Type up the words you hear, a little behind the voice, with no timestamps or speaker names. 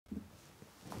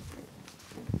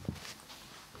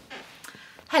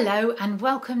Hello and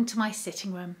welcome to my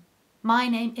sitting room. My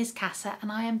name is Casa and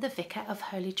I am the Vicar of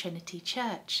Holy Trinity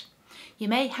Church. You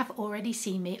may have already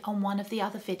seen me on one of the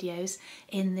other videos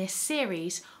in this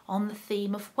series on the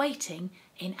theme of waiting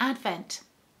in Advent.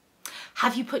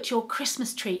 Have you put your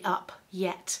Christmas tree up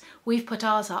yet? We've put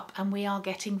ours up and we are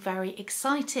getting very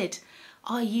excited.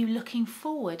 Are you looking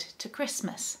forward to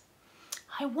Christmas?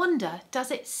 I wonder,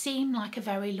 does it seem like a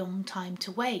very long time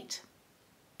to wait?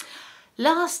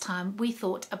 Last time we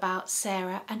thought about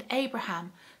Sarah and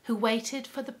Abraham, who waited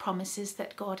for the promises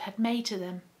that God had made to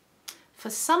them. For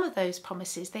some of those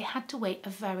promises they had to wait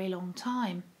a very long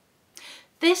time.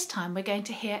 This time we're going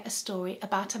to hear a story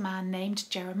about a man named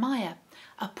Jeremiah,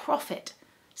 a prophet,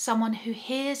 someone who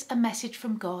hears a message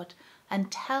from God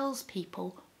and tells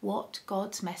people what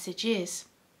God's message is.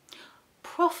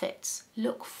 Prophets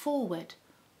look forward,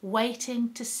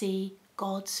 waiting to see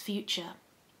God's future.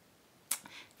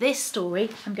 This story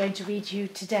I'm going to read you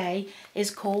today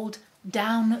is called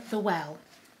Down the Well.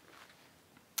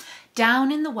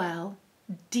 Down in the well,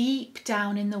 deep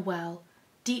down in the well,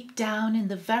 deep down in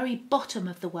the very bottom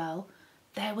of the well,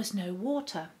 there was no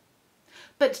water.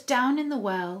 But down in the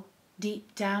well,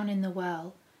 deep down in the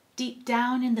well, deep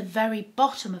down in the very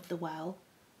bottom of the well,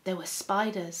 there were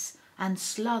spiders and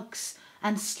slugs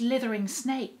and slithering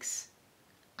snakes.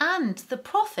 And the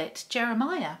prophet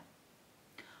Jeremiah.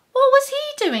 What was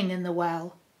he doing in the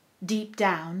well, deep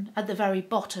down at the very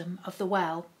bottom of the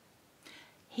well?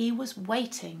 He was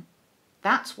waiting,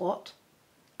 that's what,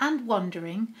 and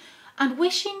wondering, and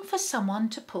wishing for someone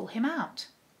to pull him out.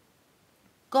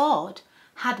 God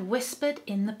had whispered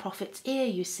in the prophet's ear,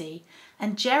 you see,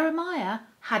 and Jeremiah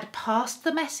had passed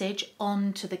the message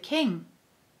on to the king.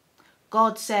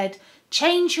 God said,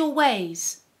 "Change your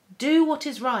ways, do what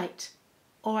is right,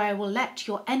 or I will let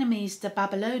your enemies, the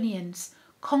Babylonians,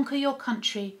 conquer your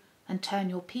country and turn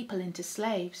your people into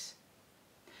slaves."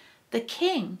 The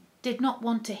king did not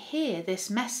want to hear this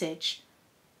message,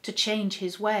 to change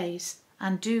his ways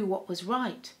and do what was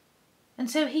right, and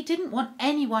so he didn't want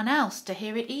anyone else to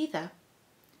hear it either.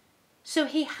 So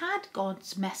he had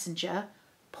God's messenger,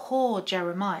 poor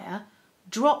Jeremiah,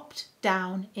 dropped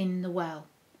down in the well,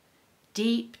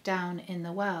 deep down in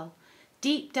the well,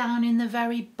 deep down in the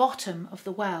very bottom of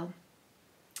the well.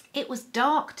 It was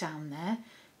dark down there,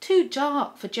 too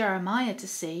dark for Jeremiah to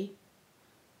see,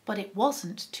 but it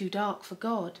wasn't too dark for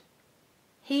God.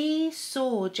 He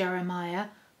saw Jeremiah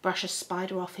brush a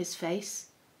spider off his face.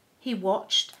 He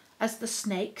watched as the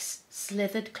snakes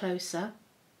slithered closer.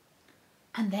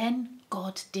 And then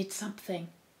God did something.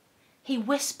 He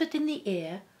whispered in the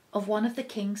ear of one of the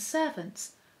king's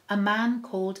servants, a man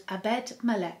called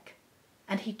Abed-Melech,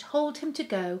 and he told him to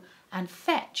go and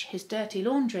fetch his dirty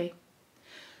laundry.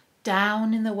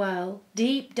 Down in the well,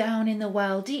 deep down in the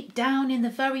well, deep down in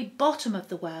the very bottom of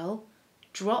the well,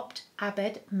 dropped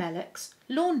Abed-Melech's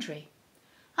laundry,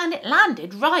 and it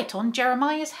landed right on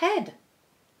Jeremiah's head.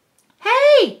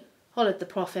 "Hey!" hollered the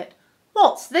prophet.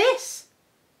 "What's this?"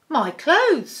 "My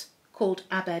clothes," called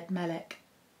Abed-Melech.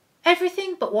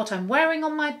 "Everything but what I'm wearing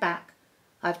on my back.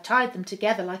 I've tied them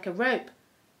together like a rope.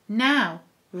 Now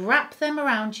wrap them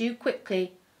around you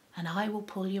quickly and I will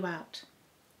pull you out."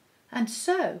 And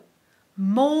so,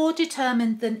 more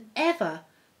determined than ever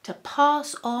to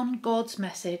pass on God's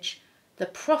message, the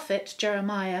prophet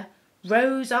Jeremiah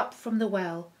rose up from the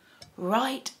well,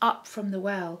 right up from the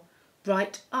well,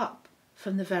 right up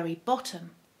from the very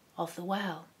bottom of the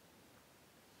well.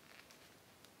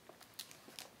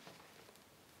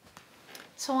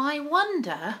 So I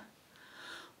wonder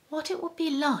what it would be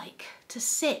like to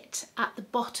sit at the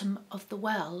bottom of the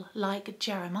well like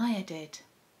Jeremiah did.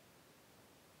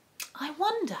 I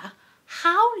wonder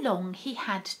how long he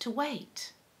had to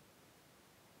wait.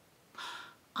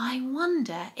 I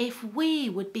wonder if we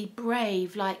would be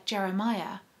brave like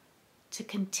Jeremiah to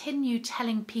continue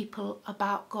telling people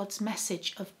about God's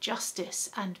message of justice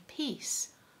and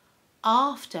peace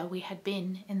after we had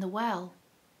been in the well.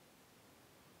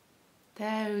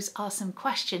 Those are some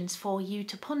questions for you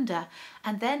to ponder,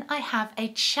 and then I have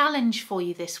a challenge for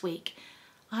you this week.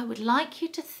 I would like you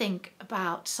to think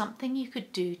about something you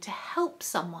could do to help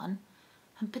someone,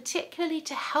 and particularly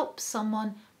to help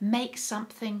someone make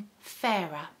something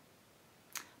fairer.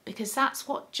 Because that's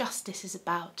what justice is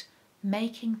about,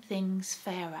 making things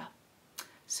fairer.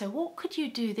 So what could you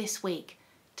do this week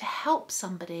to help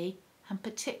somebody, and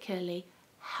particularly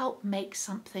help make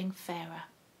something fairer?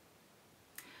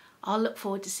 I'll look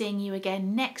forward to seeing you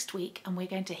again next week, and we're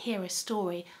going to hear a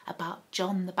story about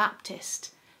John the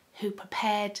Baptist, who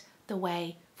prepared the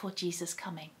way for Jesus'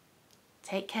 coming.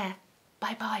 Take care.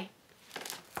 Bye bye.